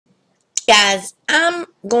I'm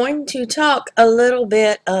going to talk a little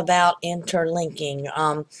bit about interlinking.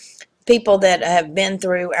 People that have been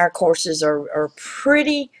through our courses are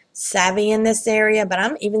pretty savvy in this area, but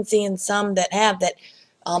I'm even seeing some that have that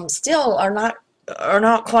still are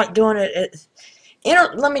not quite doing it.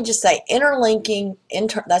 Let me just say, interlinking,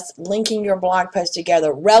 that's linking your blog posts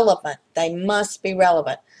together. Relevant. They must be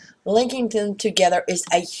relevant. Linking them together is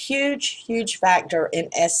a huge, huge factor in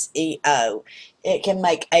SEO. It can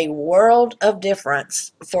make a world of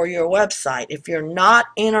difference for your website. If you're not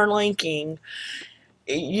interlinking,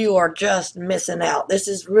 you are just missing out. This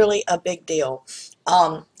is really a big deal.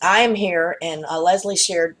 I am here, and Leslie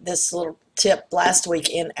shared this little tip last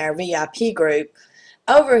week in our VIP group.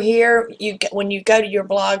 Over here, when you go to your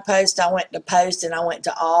blog post, I went to post and I went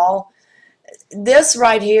to all. This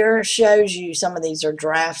right here shows you, some of these are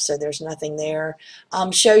drafts, so there's nothing there.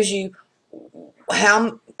 Shows you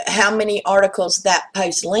how many articles that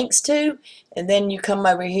post links to, and then you come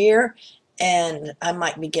over here, and I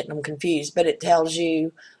might be getting them confused, but it tells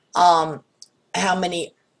you how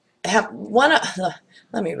many.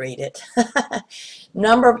 Let me read it.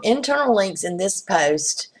 Number of internal links in this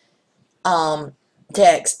post.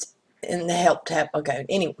 Text in the help tab. Okay,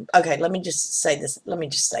 okay, let me just say this. Let me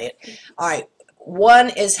just say it. All right,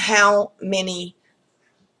 one is how many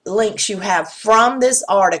links you have from this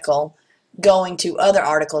article going to other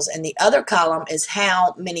articles, and the other column is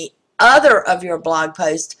how many other of your blog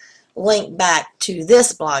posts link back to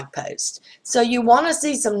this blog post. So you want to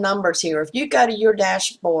see some numbers here. If you go to your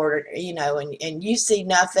dashboard, and you see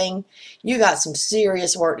nothing, you got some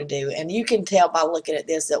serious work to do. And you can tell by looking at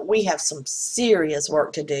this that we have some serious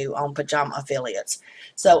work to do on Pajama affiliates.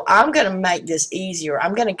 So I'm going to make this easier.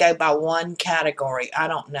 I'm going to go by one category. I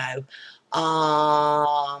don't know.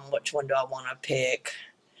 Which one do I want to pick?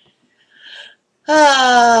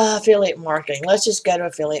 Affiliate marketing. Let's just go to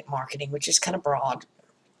affiliate marketing, which is kind of broad.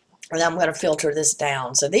 And I'm going to filter this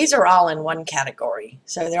down. So these are all in one category.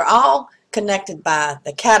 So they're all connected by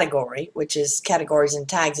the category, which is categories and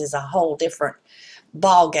tags is a whole different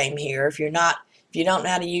ball game here. If you don't know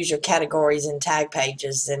how to use your categories and tag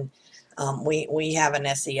pages, then we have an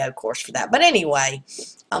SEO course for that. But anyway,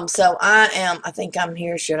 so I think I'm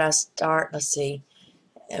here. Should I start? Let's see,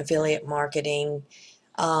 affiliate marketing.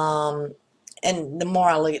 And the more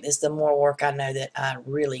I look at this, the more work I know that I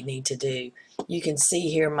really need to do. You can see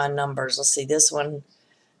here my numbers. Let's see, this one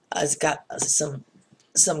has got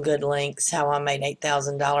some good links. How I made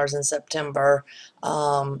 $8,000 in September.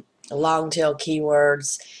 Long tail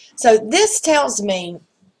keywords. So this tells me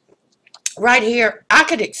right here I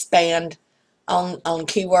could expand on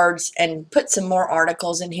keywords and put some more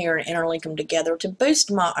articles in here and interlink them together to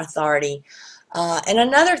boost my authority. And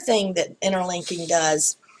another thing that interlinking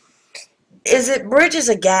does is it bridges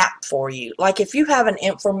a gap for you. Like if you have an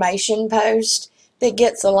information post that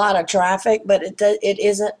gets a lot of traffic, but it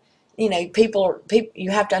isn't, people, you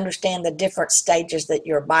have to understand the different stages that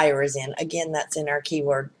your buyer is in. Again, that's in our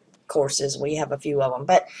keyword courses. We have a few of them.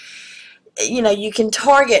 But, you can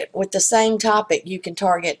target with the same topic. You can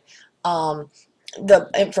target the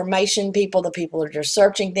information people, the people that are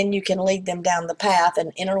searching. Then you can lead them down the path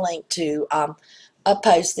and interlink to a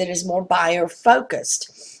post that is more buyer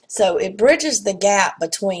focused. So it bridges the gap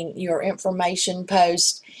between your information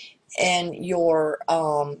post and your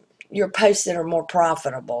posts that are more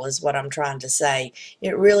profitable is what I'm trying to say.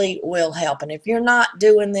 It really will help. And if you're not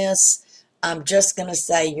doing this, I'm just going to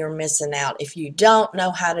say you're missing out. If you don't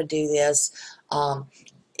know how to do this,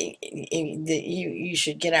 you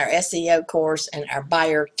should get our SEO course and our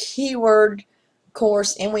buyer keyword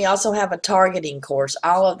course, and we also have a targeting course.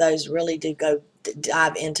 All of those really do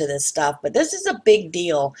dive into this stuff, but this is a big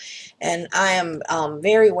deal, and I am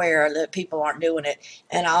very aware that people aren't doing it,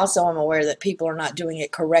 and I also am aware that people are not doing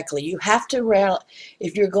it correctly. You have to,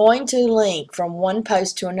 if you're going to link from one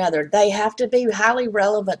post to another, they have to be highly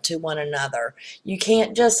relevant to one another. You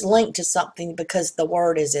can't just link to something because the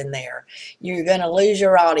word is in there. You're going to lose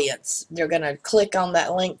your audience. They're going to click on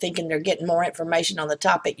that link thinking they're getting more information on the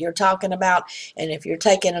topic you're talking about, and if you're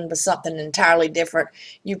taking them to something entirely different,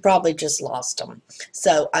 you probably just lost them.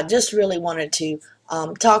 So I just really wanted to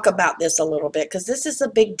talk about this a little bit because this is a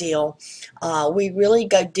big deal. We really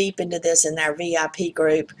go deep into this in our VIP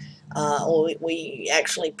group. We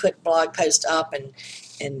actually put blog posts up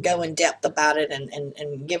and go in depth about it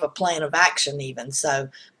and give a plan of action even. So,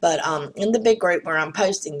 but in the big group where I'm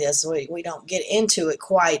posting this, we don't get into it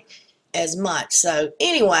quite as much. So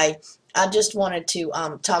anyway, I just wanted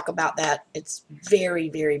to talk about that. It's very,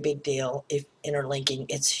 very big deal if interlinking.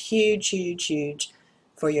 It's huge, huge, huge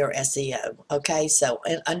for your SEO. Okay, so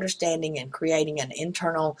understanding and creating an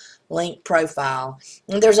internal link profile.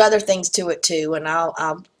 And there's other things to it too, and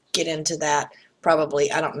I'll get into that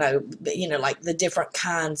probably, I don't know, but like the different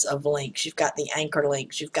kinds of links. You've got the anchor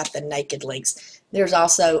links, you've got the naked links. There's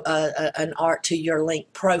also an art to your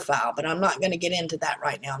link profile, but I'm not going to get into that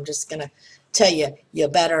right now. I'm just going to tell you, you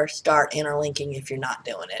better start interlinking if you're not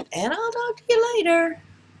doing it. And I'll talk to you later.